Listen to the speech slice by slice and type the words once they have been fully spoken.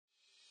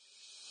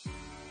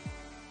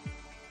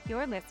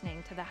You're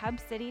listening to the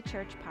Hub City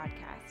Church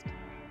Podcast.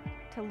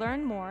 To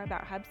learn more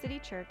about Hub City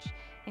Church,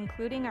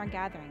 including our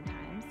gathering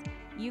times,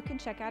 you can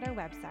check out our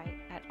website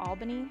at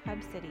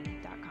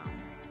albanyhubcity.com.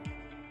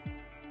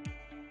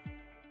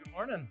 Good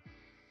morning.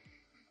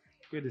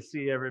 Good to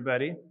see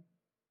everybody.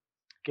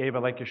 Gabe, I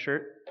like your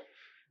shirt.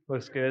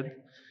 Looks good.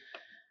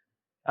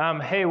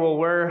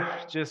 We're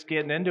just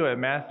getting into it.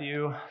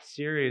 Matthew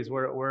series.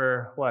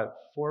 We're what,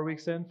 4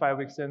 weeks in, 5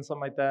 weeks in, something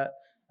like that.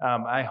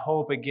 I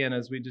hope, again,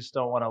 as we just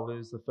don't want to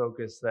lose the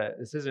focus, that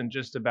this isn't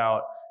just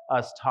about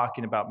us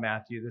talking about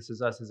Matthew. This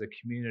is us as a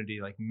community,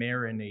 like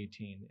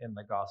marinating in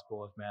the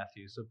Gospel of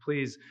Matthew. So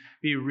please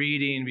be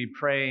reading, be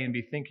praying,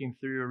 be thinking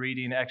through,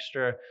 reading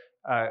extra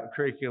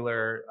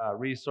curricular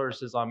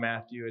resources on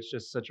Matthew. It's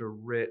just such a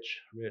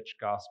rich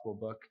gospel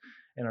book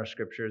in our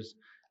scriptures.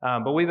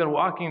 But we've been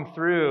walking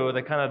through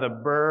the kind of the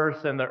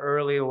birth and the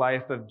early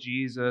life of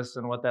Jesus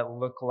and what that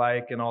looked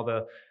like, and all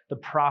the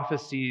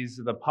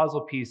prophecies, the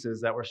puzzle pieces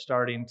that were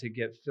starting to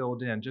get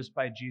filled in just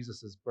by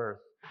Jesus's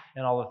birth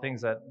and all the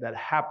things that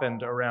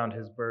happened around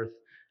his birth.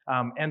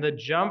 And the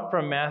jump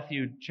from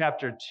Matthew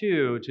chapter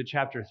 2 to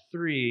chapter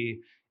 3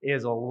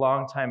 is a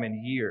long time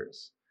in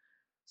years.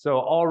 So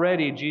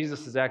already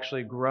Jesus has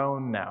actually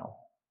grown now.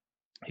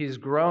 He's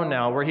grown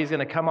now, where he's going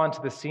to come onto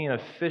the scene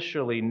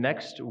officially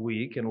next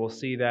week, and we'll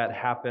see that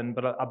happen.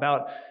 But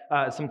about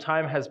some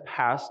time has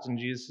passed, and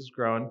Jesus has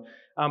grown.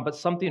 But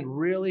something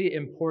really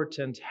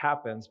important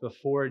happens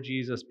before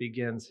Jesus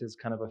begins his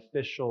kind of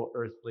official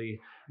earthly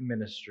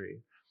ministry.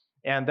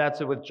 And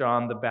that's it with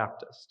John the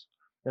Baptist.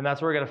 And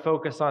that's what we're going to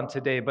focus on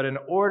today. But in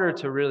order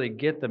to really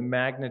get the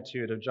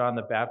magnitude of John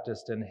the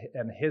Baptist and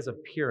his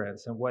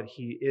appearance and what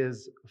he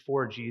is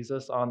for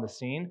Jesus on the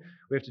scene,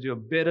 we have to do a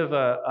bit of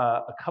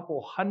a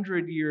couple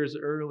hundred years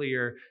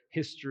earlier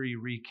history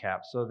recap.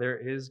 So there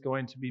is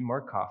going to be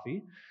more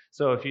coffee.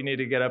 So if you need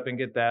to get up and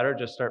get that, or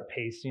just start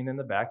pacing in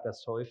the back,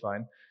 that's totally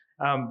fine.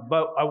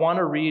 But I want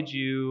to read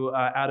you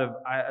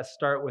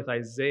start with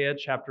Isaiah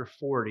chapter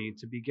 40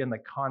 to begin the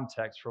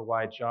context for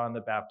why John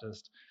the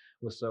Baptist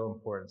was so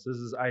important. So this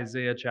is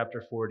Isaiah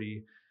chapter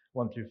 40,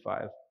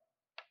 1-5.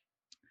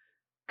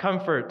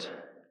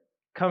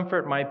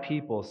 Comfort my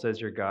people,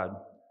 says your God.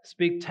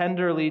 Speak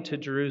tenderly to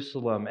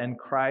Jerusalem and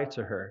cry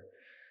to her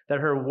that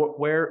her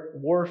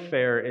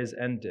warfare is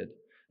ended,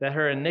 that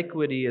her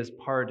iniquity is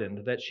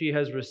pardoned, that she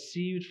has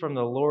received from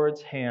the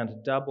Lord's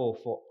hand double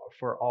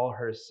for all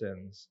her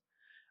sins.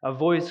 A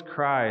voice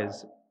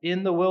cries,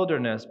 in the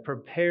wilderness,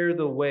 prepare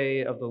the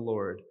way of the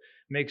Lord.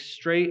 Make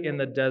straight in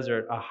the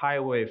desert a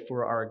highway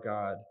for our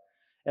God.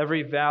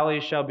 Every valley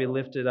shall be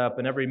lifted up,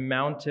 and every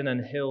mountain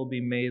and hill be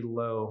made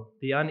low.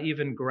 The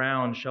uneven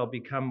ground shall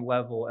become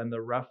level, and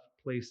the rough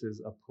places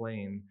a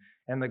plain.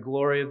 And the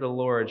glory of the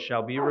Lord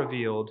shall be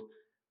revealed.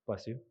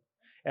 Bless you.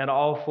 And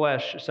all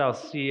flesh shall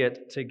see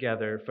it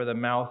together, for the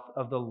mouth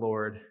of the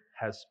Lord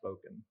has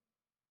spoken.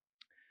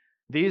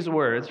 These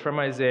words from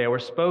Isaiah were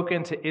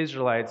spoken to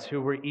Israelites who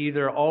were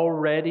either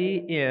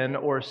already in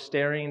or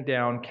staring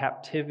down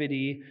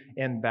captivity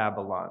in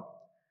Babylon.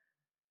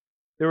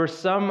 There were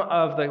some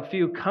of the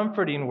few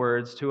comforting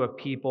words to a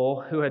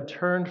people who had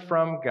turned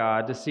from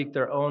God to seek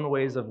their own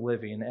ways of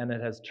living, and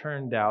it has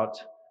turned out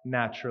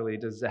naturally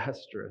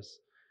disastrous.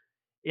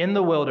 In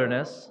the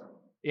wilderness,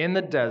 in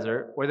the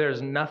desert, where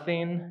there's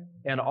nothing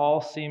and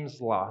all seems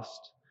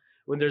lost,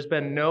 when there's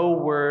been no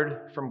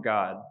word from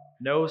God,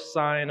 no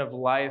sign of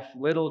life,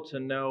 little to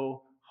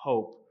no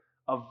hope,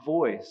 a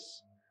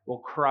voice will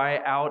cry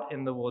out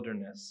in the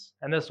wilderness.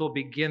 And this will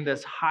begin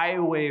this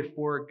highway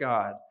for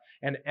God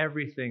and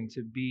everything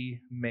to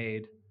be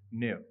made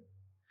new.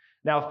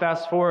 Now,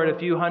 fast forward a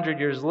few hundred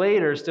years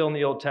later, still in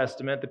the Old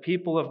Testament, the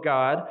people of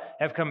God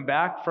have come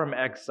back from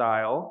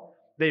exile.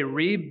 They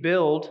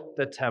rebuild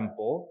the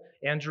temple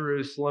and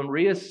Jerusalem,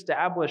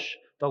 reestablish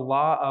the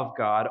law of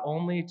God,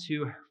 only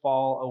to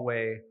fall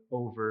away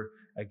over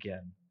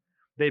again.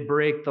 They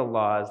break the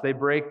laws, they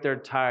break their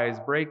tithes,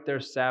 break their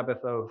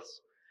Sabbath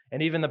oaths,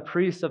 and even the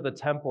priests of the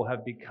temple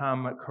have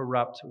become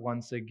corrupt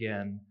once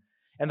again.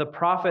 And the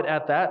prophet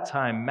at that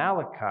time,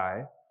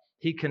 Malachi,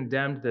 he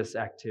condemned this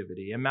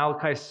activity. And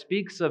Malachi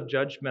speaks of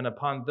judgment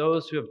upon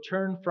those who have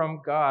turned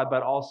from God,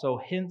 but also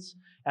hints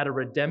at a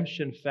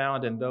redemption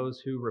found in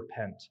those who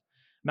repent.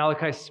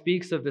 Malachi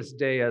speaks of this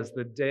day as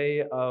the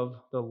day of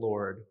the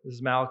Lord. This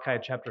is Malachi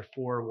chapter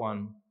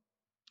 4:1.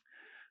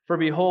 For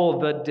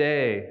behold, the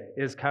day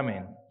is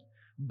coming,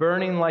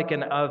 burning like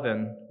an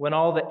oven, when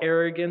all the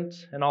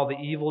arrogant and all the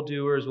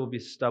evildoers will be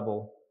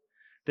stubble.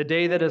 The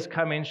day that is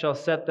coming shall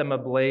set them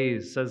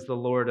ablaze, says the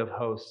Lord of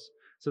hosts,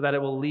 so that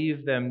it will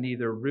leave them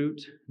neither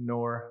root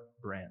nor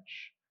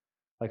branch.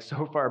 Like,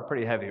 so far,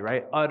 pretty heavy,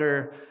 right?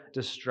 Utter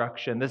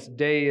destruction. This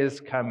day is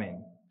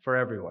coming for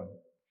everyone.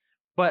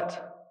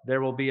 But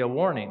there will be a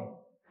warning,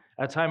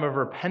 a time of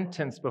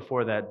repentance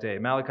before that day.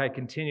 Malachi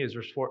continues,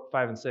 verse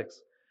 5 and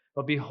 6.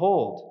 But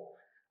behold,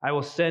 I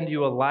will send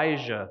you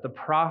Elijah, the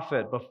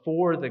prophet,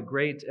 before the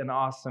great and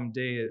awesome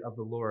day of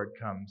the Lord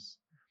comes.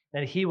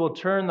 And he will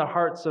turn the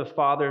hearts of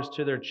fathers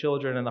to their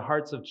children and the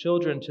hearts of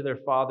children to their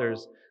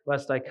fathers,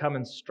 lest I come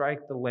and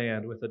strike the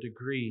land with a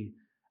degree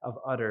of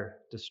utter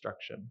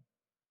destruction.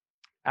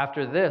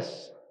 After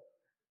this,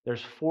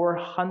 there's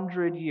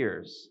 400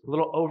 years, a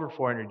little over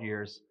 400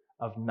 years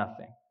of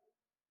nothing.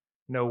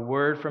 No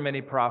word from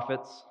any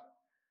prophets,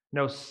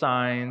 no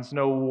signs,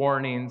 no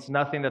warnings,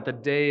 nothing that the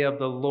day of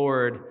the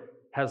Lord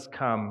has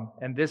come.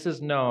 And this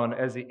is known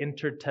as the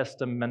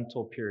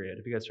intertestamental period.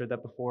 Have you guys heard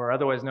that before?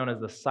 Otherwise known as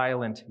the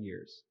silent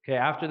years. Okay,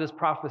 after this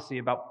prophecy,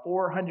 about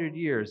 400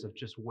 years of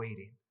just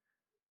waiting.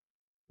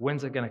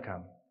 When's it going to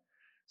come?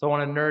 So I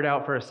want to nerd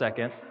out for a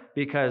second,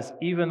 because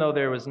even though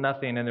there was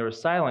nothing and there were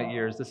silent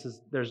years,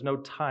 there's no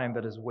time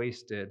that is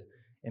wasted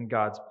in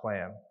God's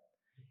plan.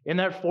 In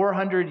that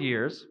 400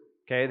 years,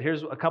 okay,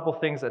 here's a couple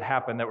things that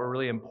happened that were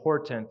really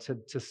important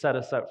to set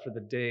us up for the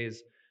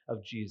days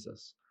of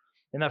Jesus.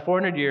 In that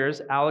 400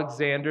 years,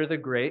 Alexander the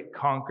Great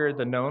conquered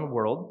the known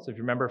world. So if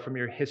you remember from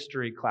your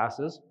history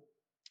classes,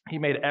 he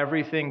made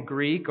everything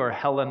Greek or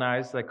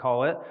Hellenized, they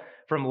call it,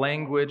 from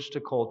language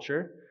to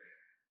culture.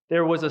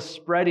 There was a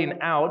spreading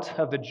out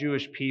of the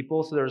Jewish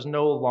people, so there was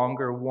no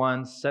longer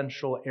one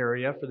central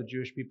area for the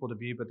Jewish people to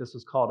be, but this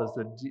was called as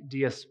the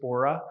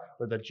diaspora,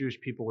 where the Jewish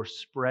people were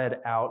spread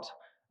out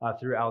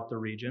throughout the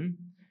region.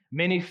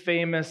 Many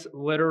famous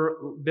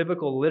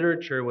biblical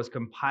literature was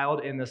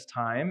compiled in this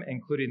time,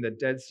 including the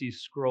Dead Sea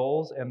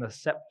Scrolls and the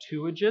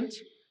Septuagint.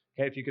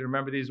 Okay, if you can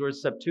remember these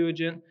words,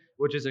 Septuagint,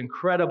 which is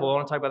incredible. I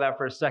want to talk about that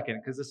for a second,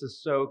 because this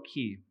is so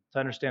key to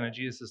understand in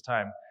Jesus'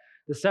 time.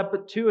 The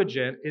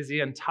Septuagint is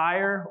the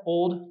entire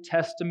Old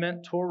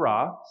Testament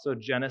Torah, so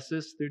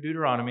Genesis through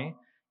Deuteronomy,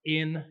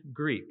 in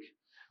Greek,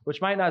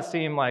 which might not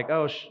seem like,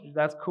 oh,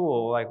 that's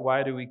cool. Like,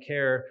 why do we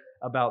care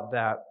about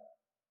that?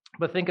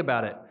 But think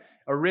about it.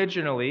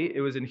 Originally, it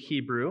was in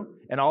Hebrew,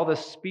 and all the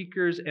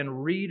speakers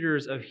and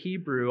readers of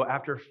Hebrew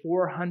after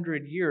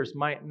 400 years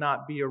might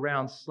not be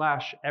around,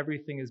 /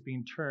 everything is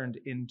being turned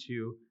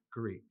into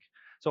Greek.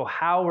 So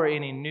how are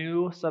any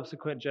new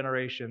subsequent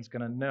generations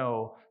going to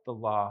know the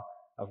law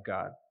of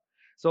God?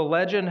 So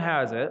legend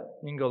has it,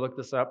 you can go look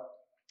this up,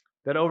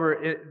 that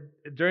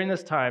during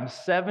this time,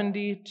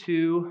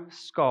 72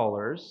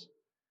 scholars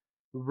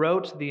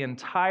wrote the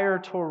entire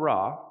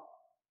Torah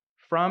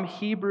from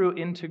Hebrew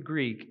into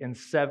Greek in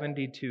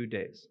 72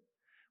 days,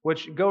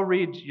 which, go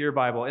read your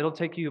Bible. It'll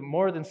take you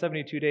more than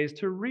 72 days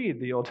to read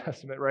the Old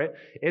Testament, right?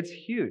 It's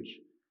huge.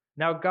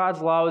 Now,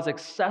 God's law is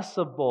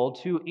accessible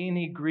to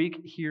any Greek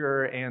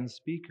hearer and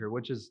speaker,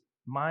 which is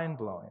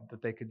mind-blowing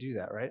that they could do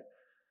that, right?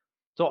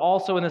 So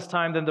also in this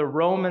time, then the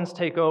Romans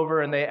take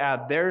over and they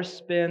add their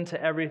spin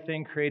to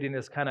everything, creating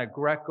this kind of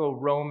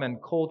Greco-Roman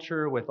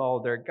culture with all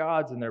their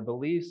gods and their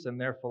beliefs and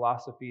their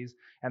philosophies.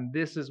 And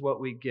this is what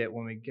we get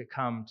when we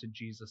come to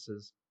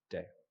Jesus'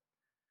 day.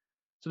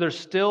 So there's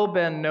still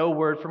been no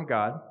word from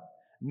God,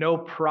 no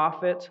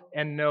prophet,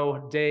 and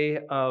no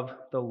day of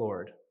the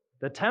Lord.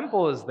 The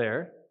temple is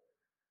there.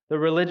 The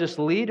religious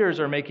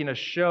leaders are making a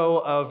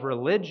show of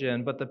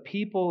religion, but the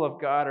people of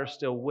God are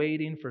still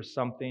waiting for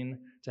something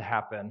to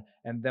happen.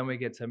 And then we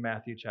get to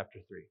Matthew chapter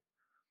 3.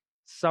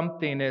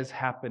 Something is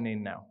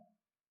happening now.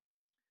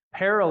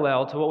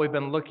 Parallel to what we've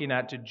been looking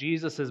at to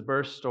Jesus'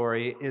 birth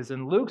story is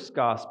in Luke's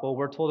gospel,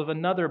 we're told of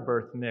another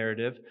birth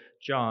narrative,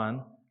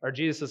 John, or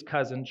Jesus'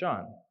 cousin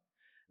John.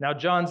 Now,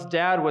 John's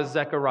dad was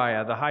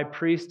Zechariah, the high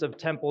priest of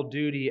temple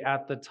duty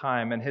at the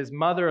time, and his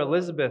mother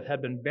Elizabeth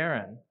had been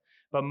barren.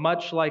 But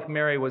much like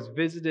Mary, was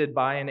visited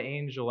by an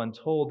angel and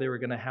told they were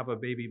going to have a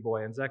baby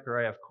boy. And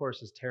Zechariah, of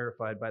course, is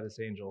terrified by this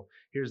angel.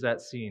 Here's that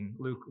scene,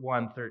 Luke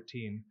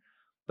 1:13.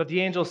 But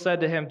the angel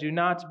said to him, "Do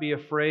not be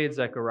afraid,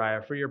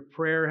 Zechariah, for your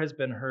prayer has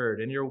been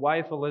heard, and your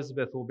wife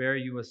Elizabeth will bear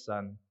you a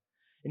son.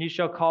 And you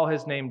shall call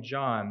his name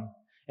John.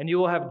 And you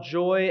will have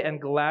joy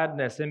and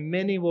gladness, and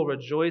many will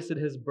rejoice at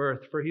his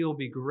birth, for he will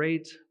be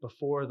great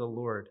before the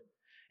Lord.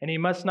 And he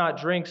must not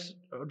drink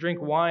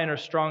wine or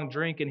strong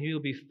drink, and he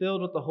will be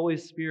filled with the Holy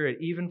Spirit,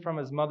 even from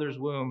his mother's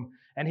womb.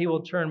 And he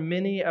will turn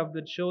many of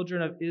the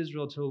children of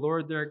Israel to the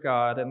Lord their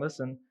God." And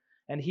listen,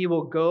 "and he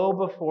will go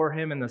before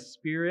him in the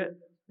spirit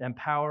and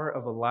power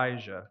of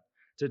Elijah,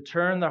 to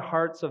turn the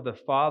hearts of the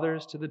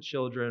fathers to the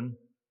children,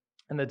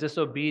 and the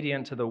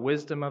disobedient to the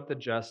wisdom of the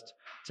just,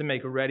 to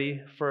make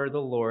ready for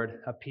the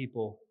Lord a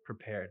people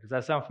prepared." Does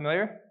that sound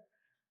familiar?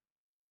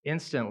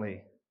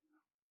 Instantly,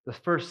 the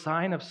first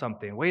sign of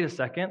something. Wait a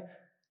second.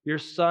 Your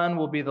son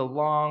will be the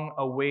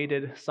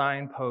long-awaited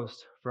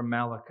signpost from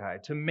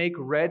Malachi, to make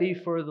ready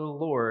for the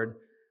Lord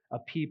a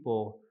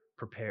people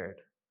prepared.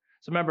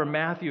 So remember,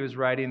 Matthew is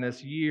writing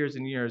this years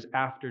and years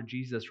after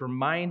Jesus,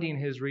 reminding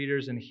his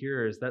readers and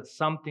hearers that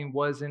something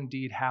was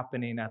indeed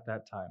happening at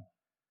that time.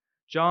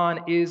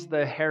 John is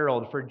the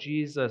herald for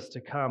Jesus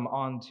to come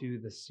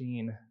onto the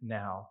scene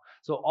now.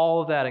 So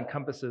all of that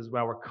encompasses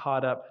while we're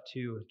caught up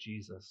to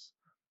Jesus.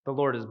 The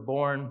Lord is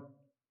born.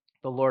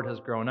 The Lord has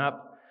grown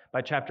up.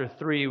 By chapter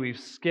 3, we've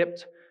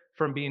skipped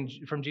from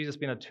Jesus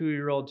being a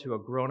 2-year-old to a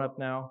grown-up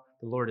now.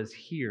 The Lord is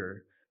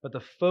here. But the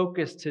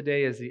focus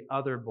today is the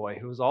other boy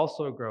who is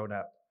also grown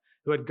up.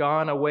 who had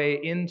gone away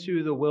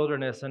into the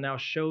wilderness and now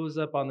shows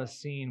up on the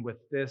scene with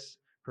this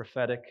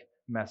prophetic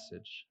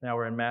message. Now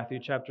we're in Matthew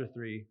chapter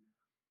 3,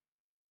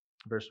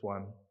 verse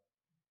 1.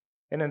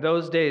 And in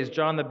those days,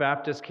 John the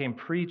Baptist came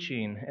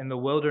preaching in the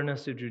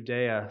wilderness of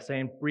Judea,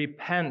 saying,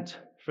 "Repent,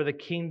 for the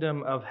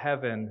kingdom of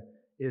heaven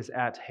is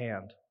at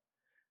hand.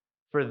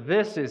 For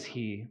this is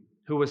he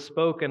who was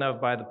spoken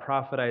of by the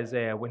prophet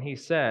Isaiah when he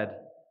said,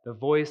 'The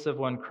voice of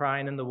one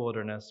crying in the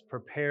wilderness,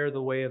 prepare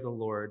the way of the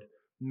Lord,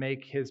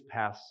 make his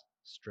paths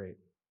straight.'"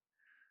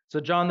 So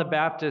John the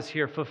Baptist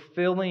here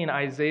fulfilling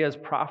Isaiah's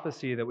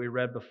prophecy that we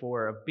read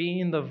before of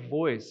being the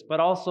voice, but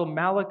also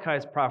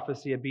Malachi's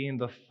prophecy of being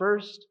the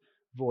first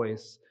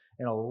voice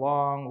in a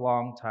long,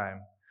 long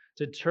time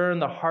to turn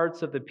the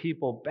hearts of the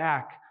people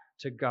back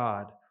to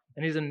God.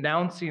 And he's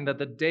announcing that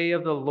the day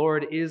of the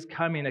Lord is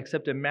coming,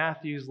 except in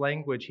Matthew's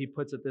language, he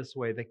puts it this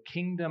way: the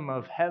kingdom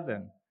of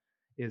heaven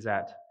is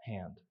at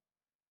hand.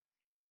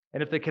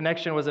 And if the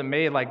connection wasn't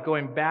made, like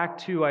going back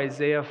to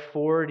Isaiah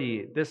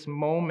 40, this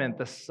moment,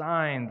 the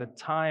sign, the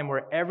time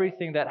where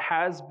everything that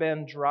has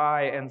been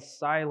dry and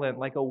silent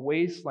like a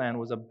wasteland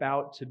was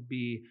about to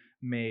be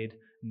made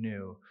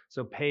new.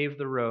 So pave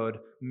the road,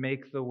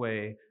 make the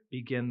way,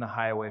 begin the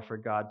highway for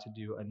God to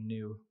do a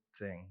new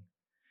thing.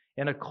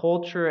 In a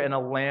culture and a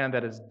land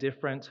that is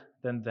different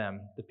than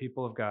them, the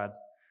people of God,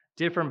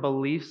 different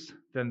beliefs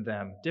than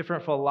them,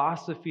 different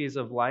philosophies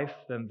of life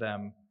than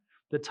them,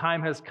 the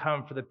time has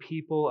come for the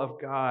people of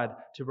God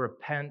to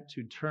repent,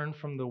 to turn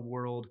from the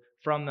world,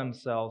 from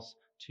themselves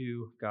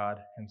to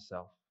God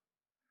himself.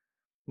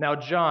 Now,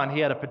 John, he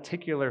had a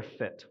particular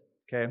fit,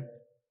 okay?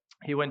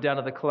 He went down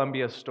to the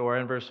Columbia store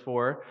in verse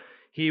 4.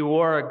 He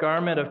wore a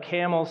garment of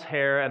camel's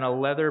hair and a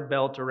leather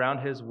belt around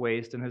his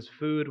waist, and his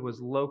food was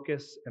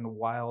locusts and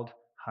wild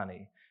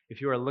honey.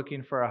 If you are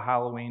looking for a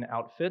Halloween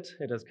outfit,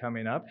 it is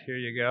coming up. Here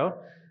you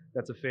go.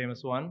 That's a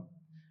famous one.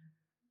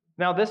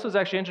 Now, this was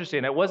actually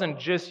interesting. It wasn't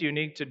just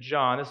unique to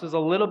John. This was a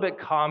little bit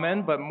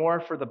common, but more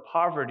for the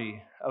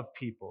poverty of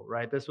people,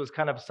 right? This was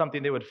kind of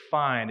something they would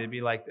find. It'd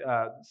be like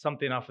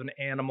something off an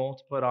animal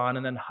to put on.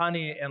 And then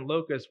honey and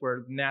locusts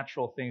were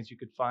natural things you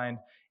could find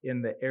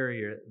in the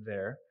area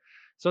there.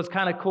 So it's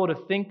kind of cool to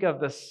think of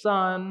the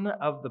son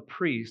of the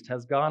priest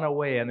has gone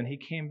away, and then he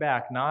came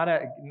back,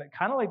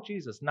 kind of like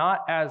Jesus, not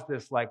as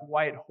this like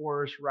white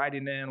horse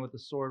riding in with a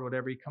sword,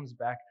 whatever. He comes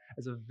back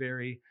as a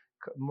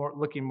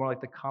looking more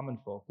like the common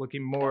folk,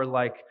 looking more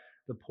like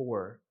the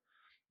poor.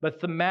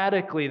 But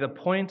thematically, the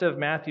point of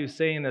Matthew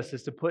saying this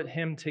is to put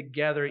him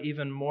together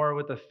even more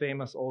with the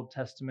famous Old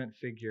Testament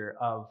figure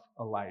of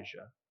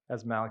Elijah,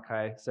 as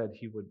Malachi said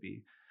he would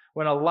be.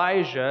 When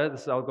Elijah,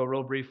 I'll go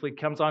real briefly,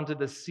 comes onto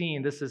the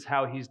scene, this is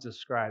how he's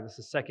described. This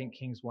is 2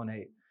 Kings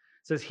 1:8. It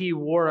says, he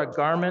wore a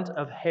garment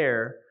of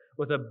hair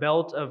with a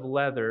belt of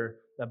leather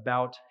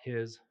about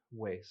his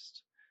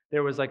waist.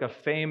 There was like a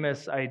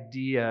famous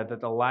idea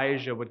that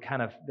Elijah would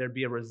there'd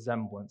be a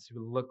resemblance. He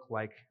would look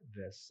like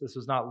this. This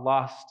was not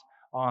lost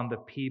on the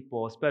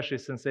people, especially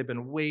since they've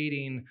been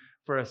waiting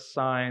for a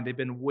sign. They've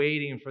been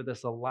waiting for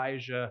this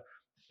Elijah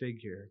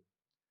figure.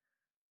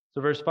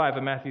 So verse 5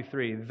 of Matthew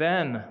 3,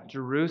 then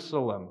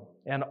Jerusalem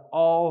and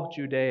all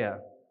Judea,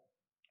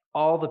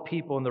 all the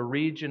people in the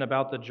region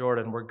about the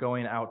Jordan were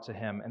going out to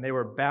him, and they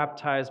were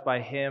baptized by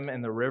him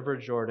in the river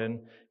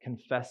Jordan,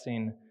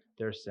 confessing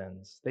their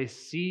sins. They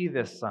see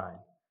this sign.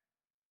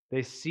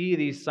 They see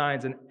these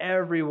signs, and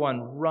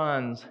everyone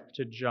runs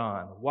to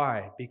John.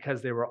 Why?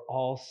 Because they were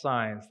all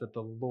signs that the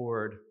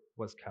Lord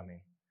was coming.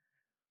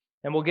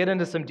 And we'll get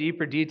into some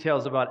deeper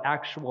details about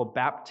actual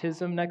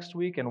baptism next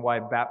week and why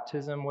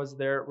baptism was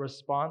their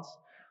response.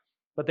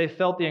 But they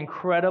felt the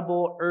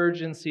incredible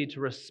urgency to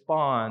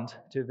respond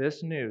to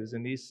this news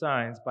and these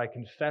signs by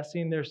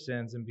confessing their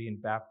sins and being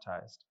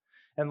baptized.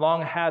 And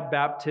long had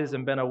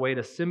baptism been a way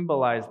to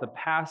symbolize the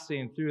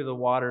passing through the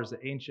waters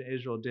that ancient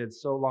Israel did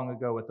so long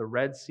ago with the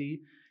Red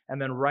Sea,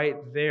 and then right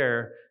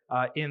there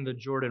in the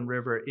Jordan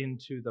River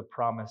into the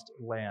promised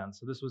land.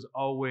 So this was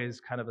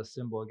always kind of a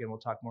symbol. Again, we'll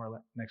talk more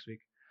next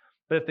week.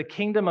 But if the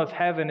kingdom of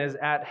heaven is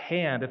at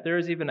hand, if there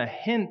is even a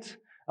hint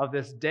of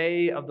this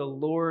day of the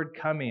Lord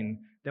coming,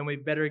 then we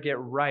better get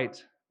right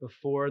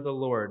before the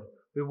Lord.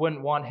 We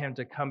wouldn't want him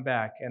to come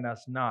back and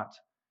us not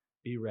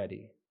be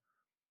ready.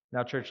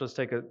 Now, church, let's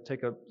take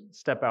a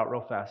step out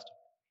real fast.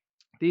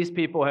 These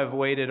people have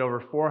waited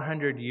over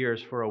 400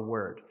 years for a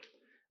word.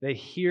 They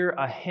hear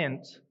a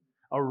hint,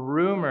 a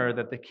rumor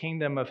that the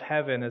kingdom of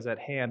heaven is at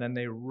hand, and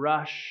they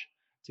rush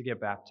to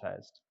get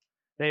baptized.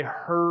 They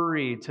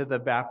hurry to the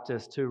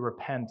Baptist to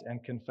repent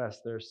and confess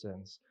their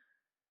sins.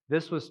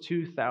 This was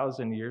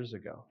 2,000 years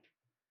ago.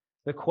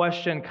 The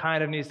question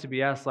kind of needs to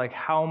be asked, like,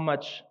 how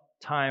much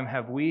time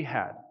have we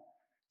had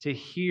to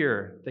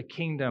hear the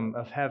kingdom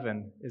of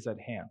heaven is at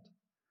hand?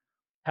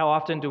 How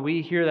often do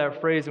we hear that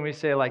phrase and we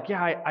say, like,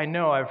 yeah, I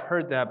know I've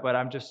heard that, but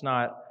I'm just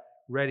not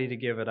ready to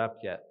give it up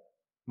yet.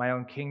 My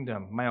own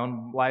kingdom, my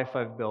own life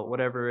I've built,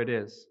 whatever it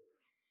is.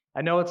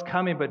 I know it's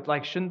coming, but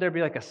like, shouldn't there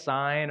be like a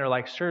sign or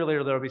like surely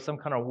there'll be some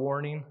kind of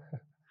warning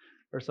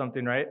or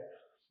something, right?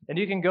 And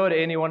you can go to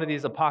any one of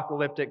these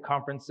apocalyptic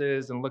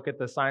conferences and look at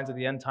the signs of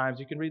the end times.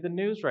 You can read the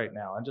news right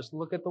now and just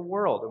look at the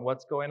world and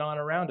what's going on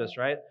around us,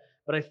 right?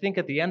 But I think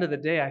at the end of the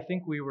day, I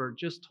think we were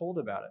just told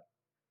about it.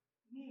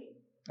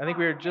 I think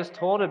we were just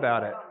told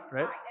about it,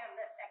 right?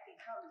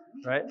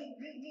 Right?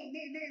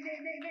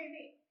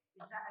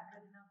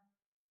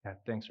 Yeah,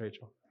 thanks,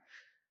 Rachel.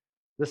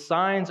 The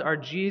signs are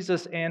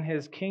Jesus and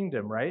his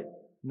kingdom, right?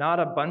 Not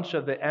a bunch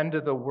of the end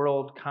of the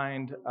world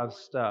kind of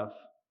stuff.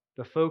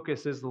 The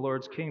focus is the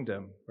Lord's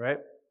kingdom, right?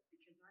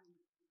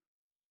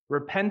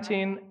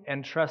 Repenting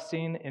and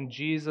trusting in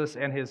Jesus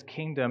and his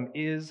kingdom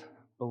is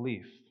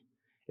belief.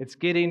 It's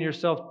getting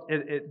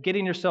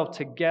yourself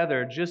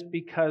together just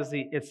because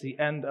it's the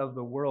end of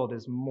the world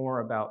is more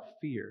about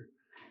fear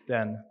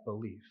than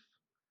belief.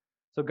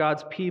 So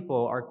God's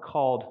people are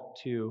called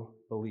to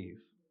believe.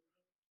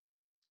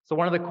 So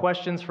one of the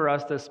questions for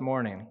us this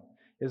morning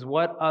is,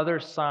 what other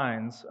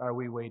signs are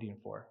we waiting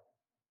for?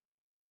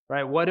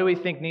 Right? What do we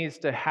think needs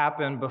to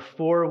happen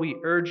before we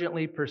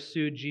urgently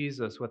pursue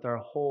Jesus with our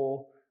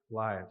whole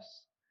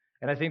lives?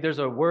 And I think there's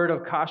a word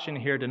of caution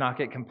here to not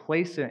get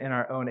complacent in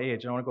our own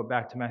age. I want to go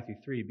back to Matthew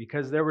 3,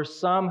 because there were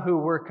some who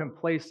were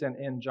complacent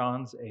in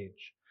John's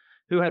age,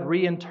 who had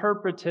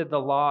reinterpreted the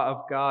law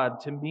of God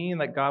to mean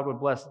that God would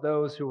bless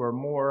those who were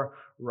more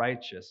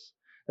righteous,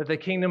 that the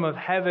kingdom of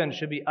heaven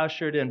should be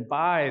ushered in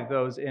by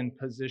those in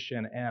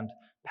position and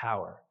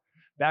power.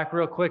 Back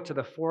real quick to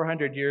the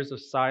 400 years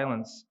of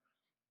silence,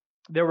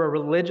 there were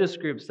religious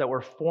groups that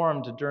were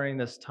formed during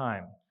this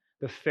time: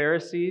 the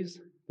Pharisees,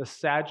 the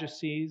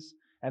Sadducees,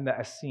 and the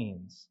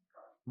Essenes.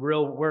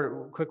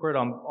 Quick word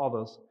on all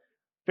those.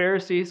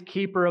 Pharisees,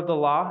 keeper of the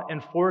law,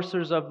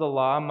 enforcers of the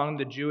law among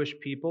the Jewish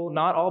people,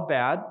 not all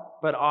bad,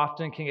 but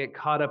often can get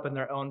caught up in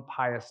their own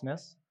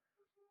piousness.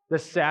 The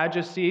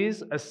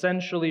Sadducees,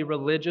 essentially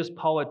religious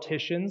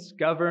politicians,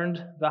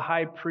 governed the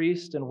high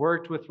priest and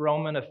worked with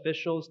Roman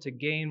officials to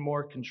gain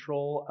more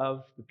control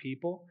of the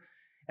people.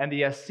 And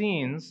the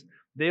Essenes,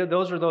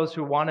 those are those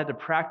who wanted to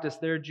practice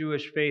their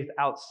Jewish faith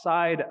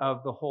outside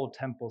of the whole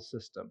temple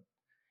system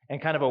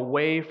and kind of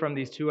away from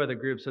these two other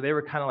groups. So they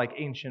were kind of like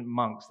ancient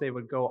monks. They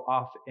would go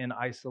off in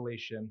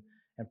isolation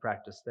and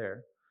practice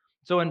there.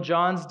 So in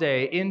John's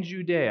day, in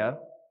Judea,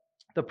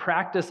 the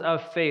practice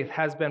of faith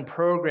has been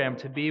programmed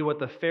to be what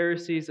the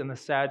Pharisees and the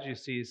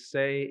Sadducees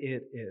say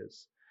it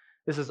is.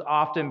 This has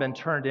often been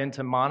turned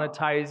into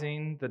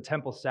monetizing the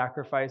temple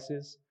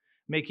sacrifices,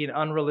 making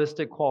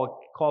unrealistic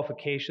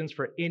qualifications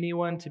for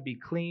anyone to be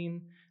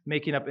clean,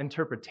 making up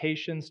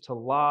interpretations to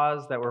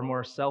laws that were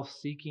more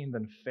self-seeking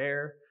than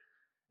fair.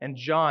 And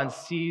John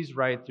sees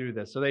right through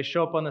this. So they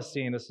show up on the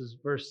scene. This is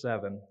verse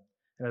 7,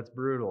 and it's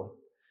brutal.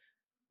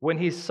 When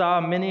he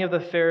saw many of the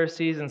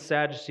Pharisees and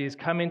Sadducees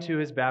coming to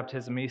his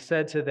baptism, he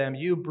said to them,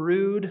 "You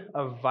brood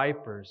of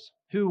vipers,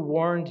 who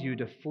warned you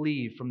to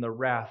flee from the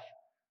wrath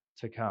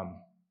to come?"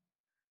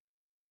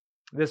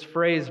 This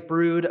phrase,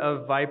 brood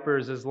of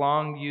vipers, is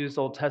long used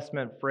Old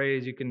Testament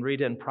phrase. You can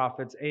read it in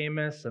prophets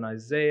Amos and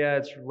Isaiah.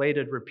 It's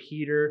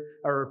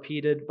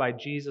repeated by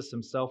Jesus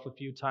himself a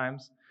few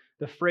times.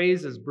 The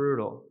phrase is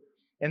brutal.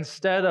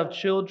 Instead of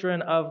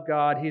children of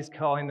God, he's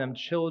calling them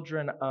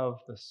children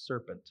of the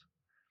serpent.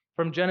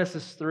 From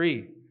Genesis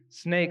 3,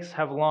 snakes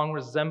have long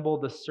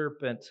resembled the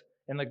serpent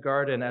in the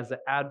garden as the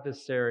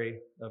adversary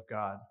of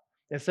God.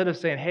 Instead of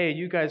saying, hey,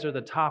 you guys are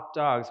the top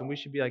dogs and we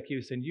should be like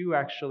you, saying you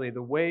actually,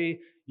 the way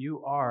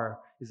you are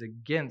is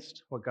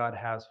against what God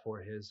has for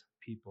his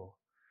people.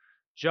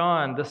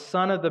 John, the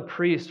son of the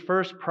priest,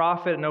 first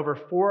prophet in over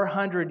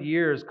 400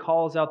 years,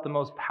 calls out the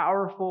most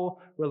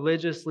powerful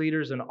religious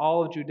leaders in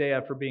all of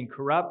Judea for being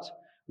corrupt,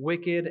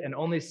 wicked, and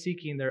only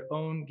seeking their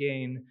own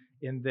gain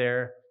in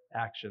their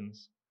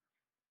actions.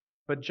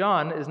 But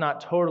John is not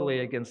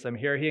totally against them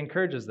here. He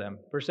encourages them.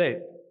 Verse 8,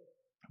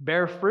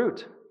 bear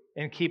fruit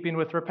in keeping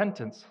with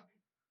repentance.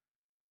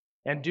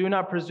 And do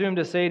not presume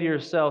to say to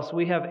yourselves,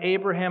 we have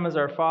Abraham as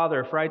our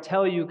father, for I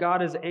tell you,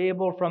 God is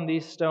able from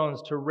these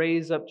stones to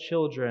raise up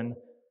children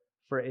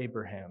for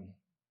Abraham.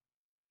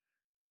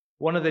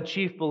 One of the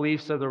chief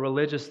beliefs of the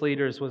religious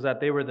leaders was that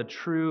they were the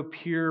true,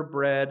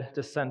 purebred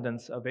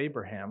descendants of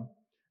Abraham.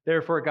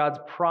 Therefore, God's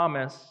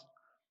promise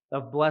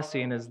of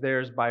blessing is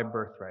theirs by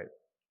birthright.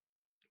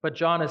 But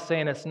John is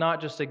saying it's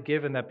not just a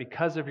given that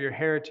because of your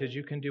heritage,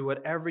 you can do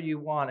whatever you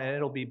want and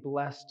it'll be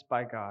blessed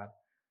by God.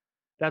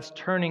 That's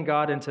turning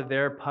God into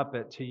their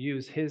puppet to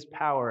use his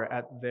power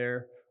at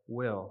their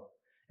will.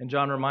 And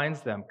John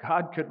reminds them,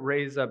 God could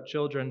raise up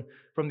children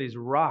from these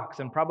rocks,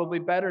 and probably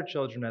better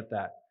children at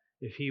that,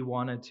 if he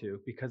wanted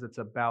to, because it's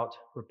about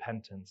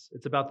repentance.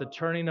 It's about the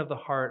turning of the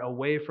heart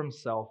away from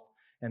self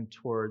and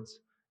towards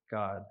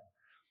God.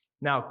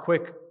 Now,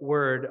 quick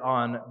word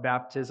on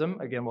baptism.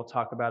 Again, we'll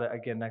talk about it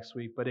again next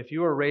week. But if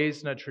you were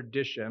raised in a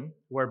tradition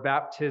where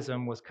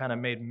baptism was kind of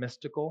made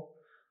mystical,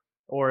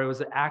 or it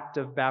was an act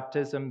of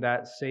baptism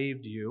that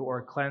saved you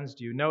or cleansed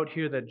you, note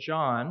here that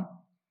John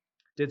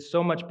did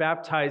so much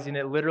baptizing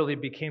it literally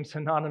became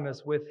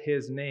synonymous with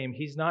his name.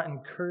 He's not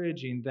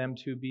encouraging them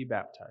to be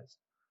baptized.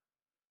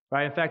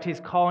 Right? In fact, he's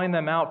calling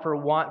them out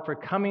for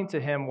coming to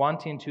him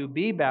wanting to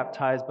be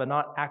baptized, but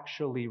not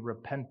actually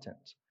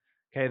repentant.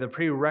 Okay, the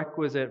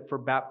prerequisite for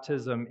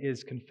baptism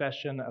is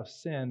confession of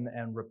sin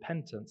and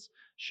repentance,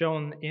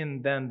 shown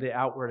in then the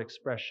outward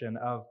expression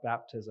of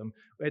baptism,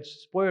 which,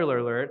 spoiler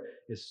alert,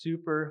 is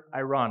super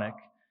ironic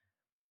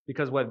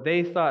because what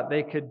they thought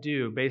they could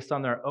do based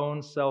on their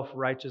own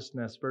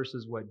self-righteousness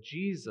versus what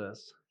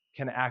Jesus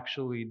can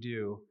actually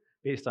do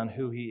based on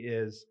who he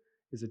is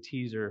a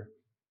teaser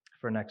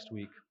for next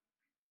week.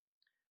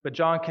 But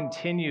John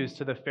continues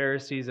to the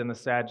Pharisees and the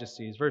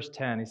Sadducees. Verse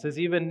 10, he says,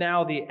 "Even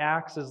now the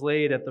axe is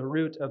laid at the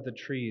root of the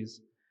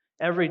trees.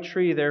 Every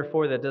tree,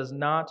 therefore, that does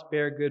not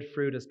bear good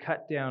fruit is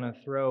cut down and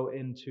thrown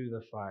into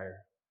the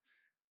fire."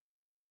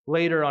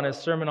 Later on his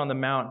Sermon on the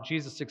Mount,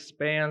 Jesus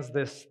expands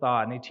this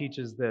thought, and he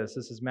teaches this.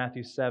 This is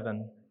Matthew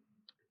 7.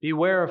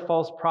 "Beware of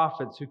false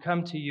prophets who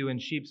come to you in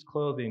sheep's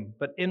clothing,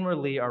 but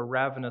inwardly are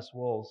ravenous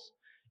wolves.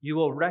 You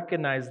will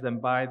recognize them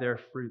by their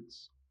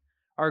fruits.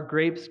 Are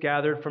grapes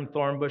gathered from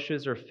thorn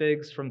bushes or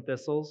figs from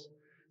thistles?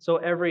 So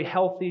every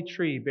healthy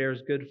tree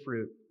bears good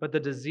fruit, but the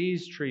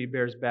diseased tree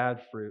bears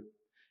bad fruit.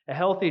 A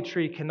healthy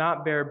tree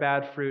cannot bear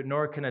bad fruit,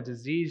 nor can a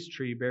diseased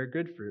tree bear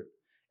good fruit.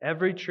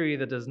 Every tree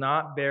that does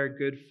not bear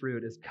good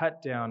fruit is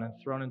cut down and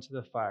thrown into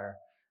the fire.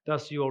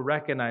 Thus you will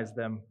recognize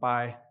them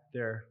by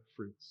their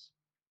fruits."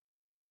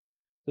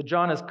 So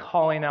John is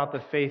calling out the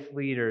faith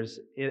leaders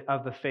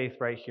of the faith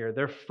right here.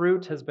 Their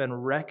fruit has been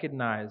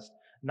recognized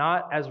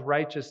not as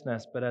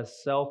righteousness, but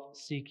as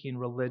self-seeking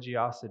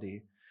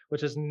religiosity,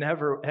 which has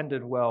never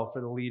ended well for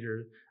the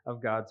leader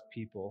of God's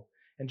people.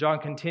 And John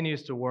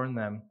continues to warn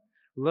them.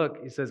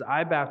 Look, he says,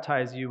 "I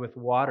baptize you with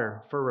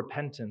water for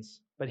repentance,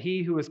 but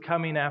he who is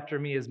coming after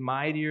me is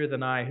mightier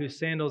than I, whose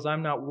sandals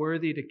I'm not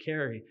worthy to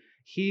carry.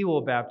 He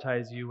will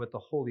baptize you with the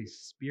Holy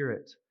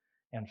Spirit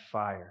and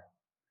fire."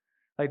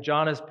 Like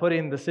John is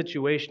putting the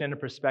situation into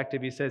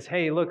perspective. He says,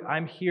 hey, look,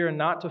 I'm here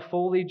not to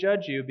fully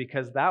judge you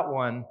because that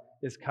one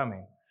is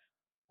coming.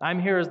 I'm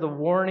here as the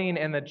warning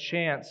and the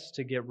chance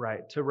to get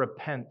right, to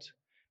repent,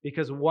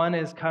 because one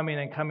is coming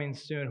and coming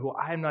soon who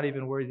I'm not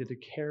even worthy to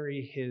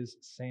carry his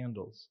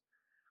sandals.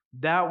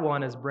 That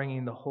one is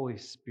bringing the Holy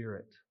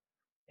Spirit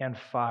and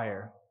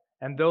fire.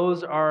 And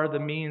those are the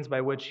means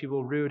by which he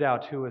will root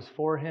out who is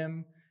for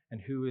him and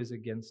who is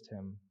against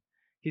him.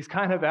 He's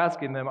kind of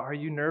asking them, are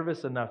you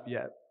nervous enough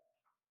yet?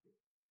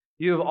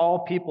 You of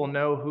all people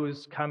know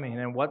who's coming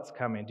and what's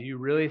coming. Do you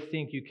really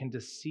think you can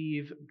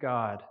deceive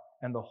God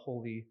and the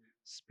Holy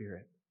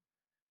Spirit?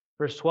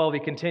 Verse 12, he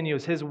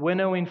continues, "His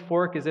winnowing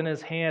fork is in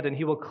his hand, and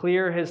he will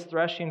clear his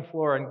threshing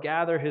floor and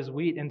gather his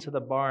wheat into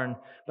the barn,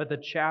 but the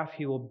chaff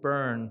he will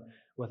burn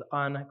with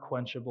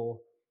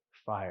unquenchable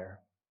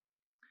fire."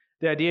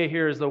 The idea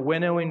here is the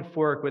winnowing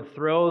fork would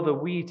throw the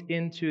wheat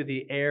into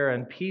the air,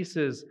 and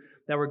pieces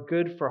that were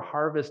good for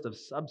harvest of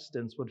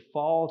substance would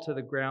fall to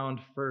the ground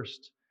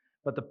first,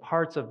 but the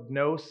parts of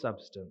no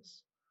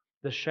substance,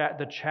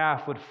 the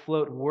chaff would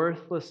float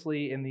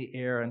worthlessly in the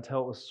air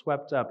until it was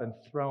swept up and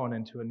thrown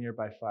into a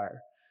nearby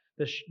fire.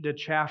 The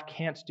chaff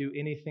can't do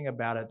anything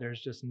about it.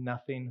 There's just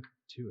nothing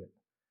to it.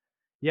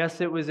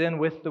 Yes, it was in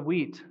with the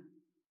wheat,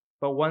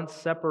 but once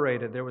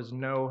separated, there was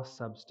no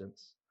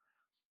substance.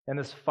 And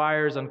this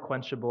fire is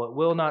unquenchable. It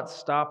will not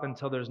stop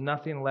until there's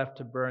nothing left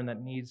to burn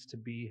that needs to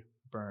be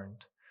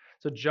burned.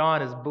 So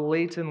John is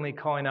blatantly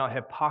calling out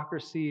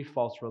hypocrisy,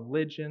 false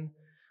religion,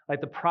 like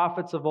the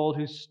prophets of old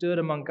who stood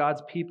among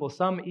God's people,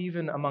 some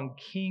even among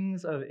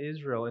kings of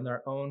Israel in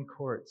their own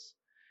courts.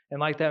 And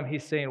like them,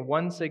 he's saying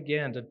once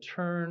again to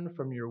turn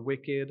from your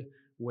wicked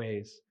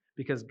ways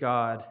because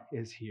God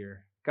is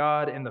here.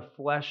 God in the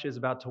flesh is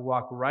about to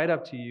walk right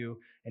up to you,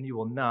 and you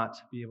will not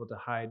be able to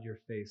hide your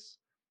face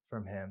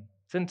from him.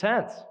 It's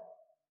intense,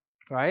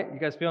 right? You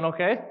guys feeling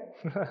okay?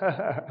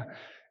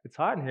 It's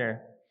hot in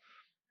here.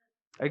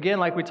 Again,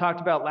 like we talked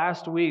about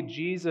last week,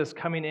 Jesus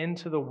coming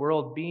into the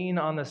world, being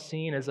on the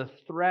scene is a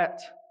threat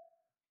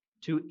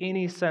to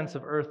any sense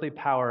of earthly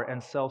power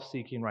and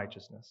self-seeking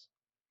righteousness.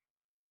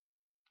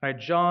 Right,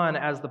 John,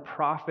 as the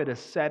prophet, is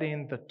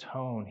setting the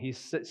tone. He's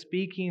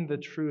speaking the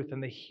truth,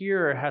 and the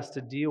hearer has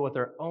to deal with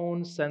their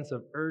own sense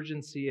of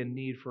urgency and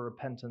need for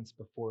repentance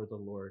before the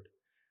Lord.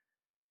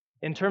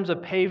 In terms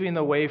of paving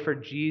the way for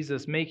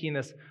Jesus, making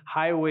this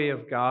highway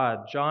of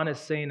God, John is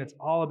saying it's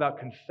all about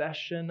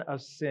confession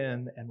of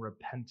sin and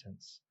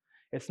repentance.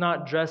 It's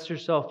not dress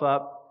yourself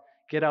up,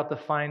 get out the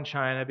fine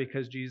china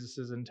because Jesus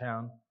is in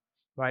town,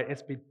 right?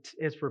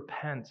 It's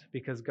repent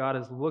because God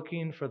is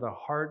looking for the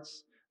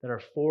hearts that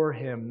are for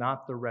him,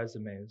 not the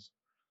resumes,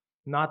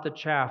 not the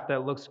chaff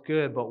that looks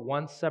good, but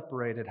once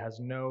separated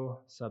has no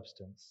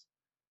substance.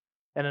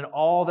 And in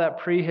all that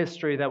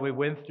prehistory that we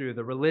went through,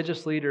 the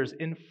religious leaders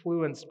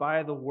influenced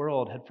by the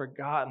world had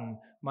forgotten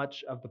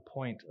much of the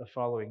point of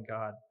following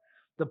God.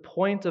 The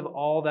point of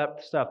all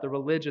that stuff, the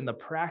religion, the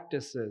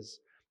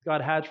practices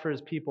God had for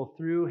his people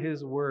through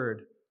his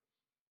word,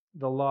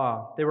 the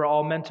law, they were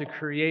all meant to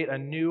create a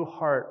new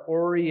heart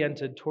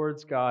oriented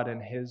towards God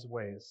and his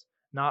ways,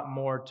 not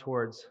more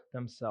towards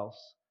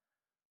themselves.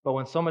 But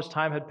when so much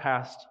time had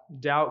passed,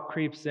 doubt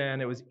creeps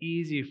in. It was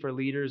easy for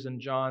leaders in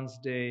John's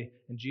day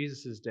and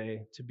Jesus'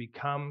 day to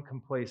become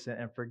complacent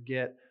and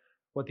forget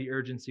what the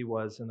urgency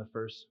was in the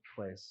first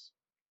place.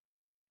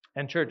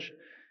 And church,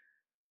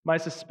 my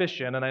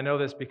suspicion, and I know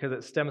this because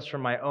it stems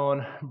from my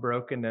own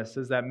brokenness,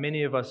 is that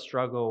many of us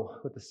struggle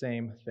with the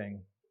same thing.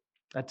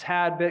 A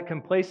tad bit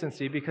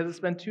complacency because it's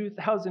been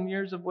 2,000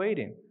 years of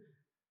waiting,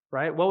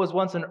 right? What was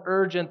once an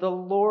urgent, the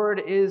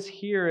Lord is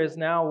here, is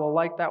now, well,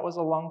 like that was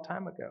a long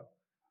time ago.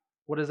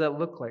 What does that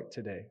look like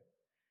today?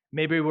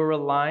 Maybe we're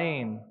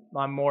relying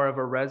on more of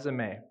a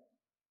resume.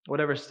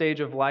 Whatever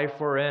stage of life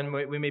we're in,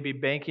 we may be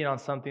banking on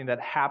something that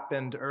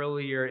happened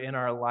earlier in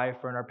our life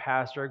or in our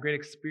past, or a great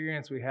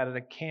experience we had at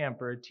a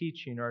camp or a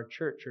teaching or a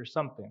church or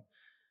something.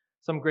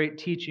 Some great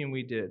teaching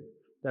we did.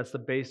 That's the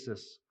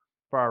basis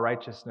for our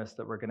righteousness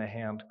that we're going to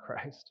hand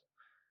Christ.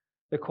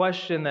 The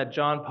question that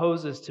John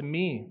poses to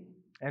me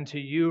and to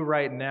you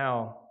right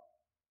now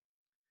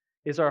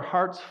is, our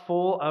hearts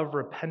full of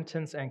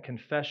repentance and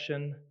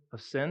confession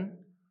of sin,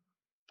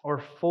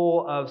 or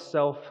full of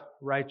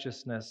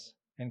self-righteousness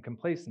and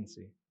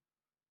complacency?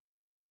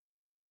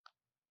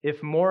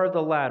 If more of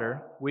the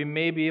latter, we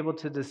may be able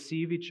to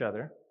deceive each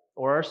other,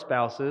 or our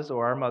spouses,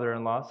 or our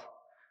mother-in-laws,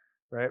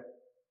 right?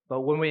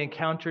 But when we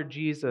encounter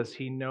Jesus,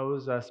 he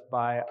knows us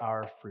by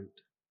our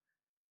fruit.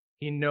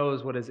 He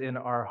knows what is in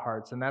our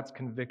hearts, and that's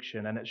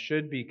conviction, and it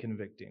should be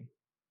convicting.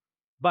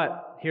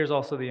 But here's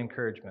also the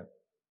encouragement.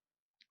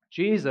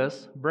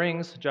 Jesus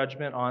brings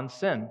judgment on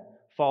sin,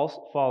 false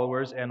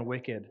followers, and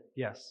wicked,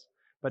 yes,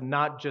 but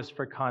not just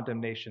for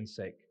condemnation's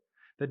sake.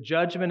 The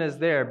judgment is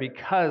there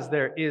because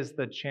there is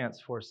the chance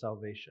for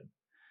salvation.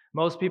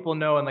 Most people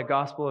know in the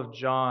Gospel of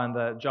John,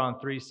 John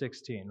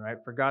 3:16, right?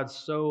 For God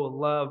so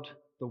loved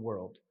the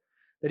world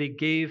that he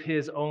gave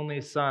his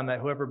only Son, that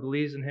whoever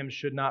believes in him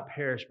should not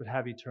perish but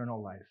have eternal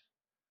life.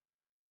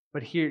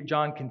 But here,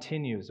 John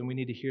continues, and we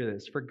need to hear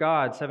this. For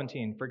God,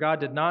 17, for God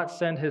did not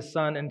send his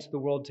Son into the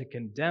world to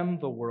condemn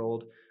the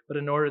world, but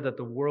in order that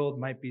the world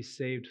might be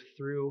saved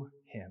through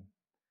him.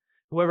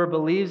 Whoever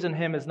believes in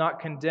him is not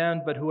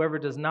condemned, but whoever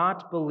does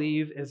not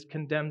believe is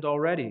condemned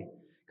already,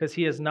 because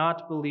he has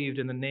not believed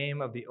in the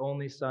name of the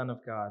only Son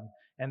of God.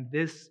 And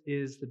this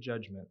is the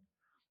judgment.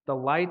 The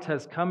light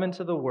has come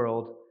into the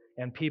world,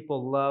 and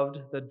people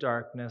loved the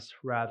darkness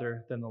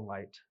rather than the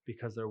light,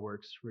 because their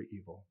works were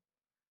evil.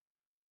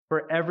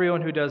 For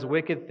everyone who does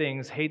wicked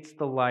things hates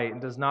the light and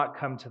does not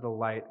come to the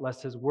light,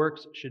 lest his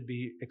works should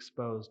be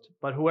exposed.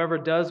 But whoever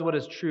does what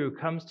is true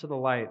comes to the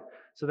light,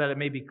 so that it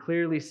may be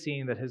clearly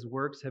seen that his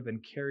works have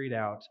been carried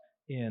out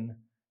in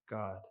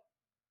God.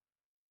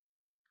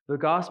 The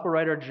gospel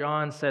writer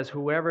John says,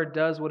 whoever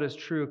does what is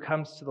true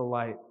comes to the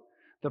light.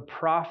 The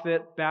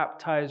prophet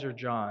baptizer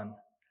John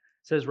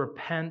says,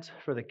 repent,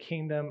 for the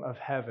kingdom of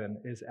heaven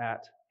is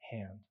at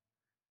hand.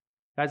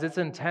 Guys, it's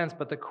intense,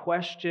 but the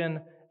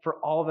question for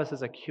all of us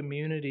as a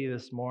community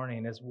this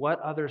morning is,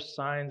 what other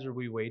signs are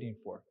we waiting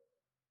for?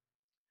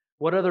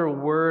 What other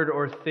word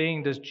or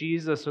thing does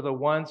Jesus or the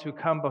ones who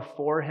come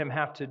before him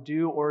have to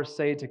do or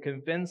say to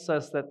convince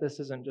us that this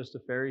isn't just a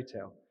fairy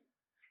tale?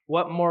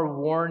 What more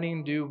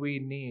warning do we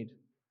need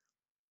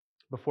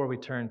before we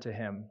turn to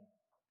him?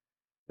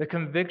 The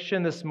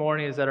conviction this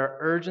morning is that our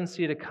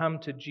urgency to come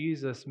to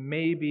Jesus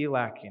may be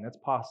lacking. It's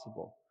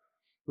possible.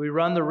 We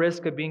run the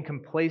risk of being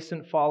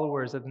complacent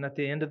followers, and at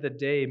the end of the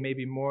day,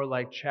 maybe more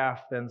like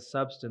chaff than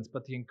substance.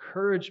 But the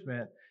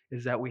encouragement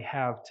is that we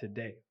have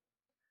today,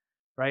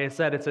 right? It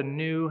said it's a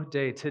new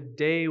day.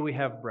 Today we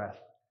have breath.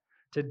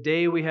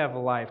 Today we have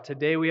life.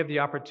 Today we have the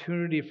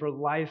opportunity for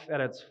life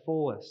at its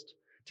fullest.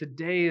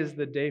 Today is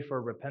the day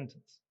for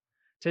repentance.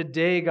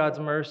 Today, God's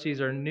mercies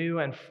are new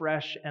and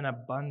fresh and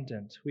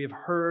abundant. We have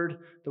heard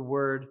the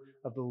word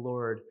of the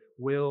Lord.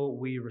 Will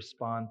we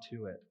respond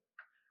to it?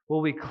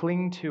 Will we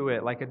cling to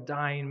it like a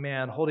dying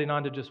man, holding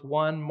on to just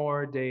one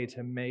more day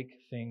to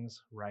make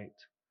things right?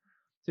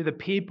 See, the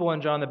people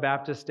in John the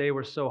Baptist's day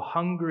were so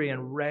hungry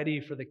and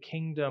ready for the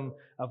kingdom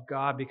of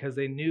God because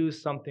they knew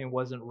something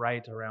wasn't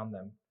right around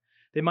them.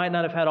 They might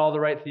not have had all the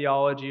right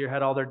theology or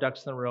had all their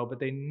ducks in a row, but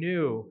they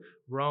knew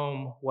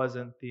Rome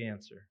wasn't the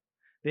answer.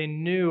 They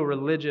knew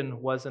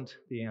religion wasn't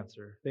the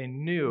answer. They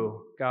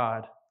knew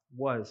God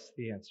was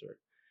the answer.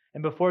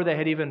 And before they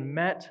had even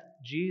met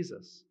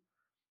Jesus,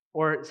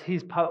 or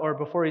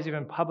before he's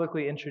even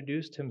publicly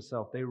introduced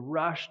himself, they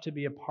rushed to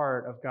be a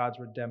part of God's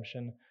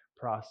redemption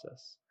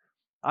process.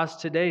 Us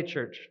today,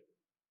 church,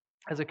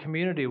 as a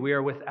community, we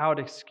are without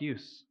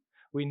excuse.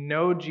 We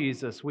know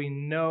Jesus. We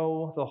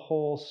know the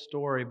whole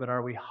story, but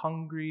are we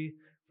hungry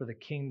for the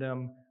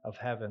kingdom of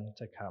heaven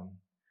to come?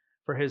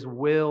 For his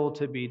will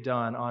to be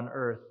done on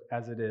earth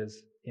as it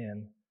is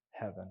in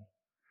heaven.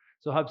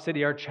 So Hub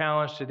City, our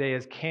challenge today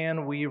is,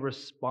 can we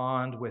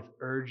respond with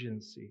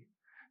urgency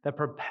that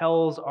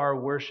propels our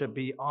worship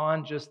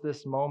beyond just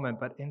this moment,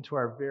 but into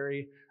our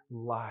very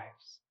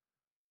lives?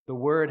 The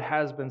word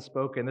has been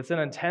spoken. It's an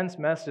intense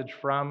message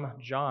from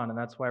John, and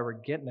that's why we're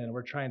getting it.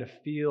 We're trying to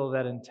feel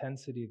that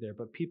intensity there.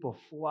 But people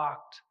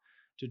flocked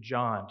to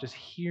John, just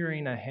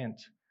hearing a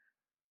hint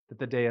that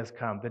the day has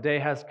come. The day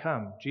has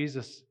come.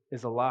 Jesus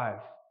is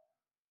alive.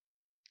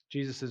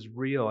 Jesus is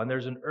real, and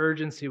there's an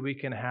urgency we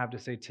can have to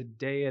say,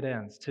 today it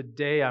ends.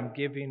 Today I'm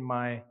giving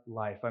my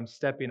life. I'm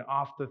stepping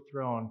off the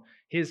throne.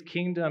 His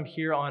kingdom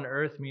here on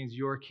earth means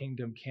your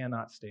kingdom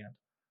cannot stand.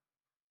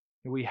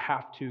 We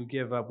have to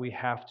give up. We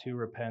have to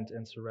repent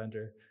and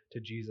surrender to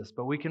Jesus.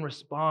 But we can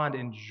respond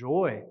in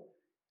joy,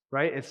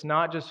 right? It's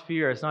not just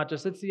fear. It's not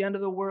just, it's the end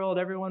of the world.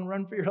 Everyone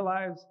run for your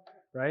lives,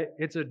 right?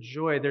 It's a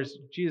joy.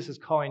 Jesus is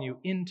calling you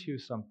into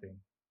something.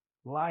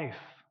 Life.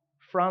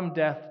 From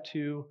death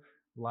to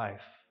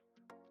life.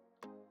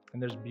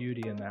 And there's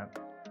beauty in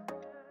that.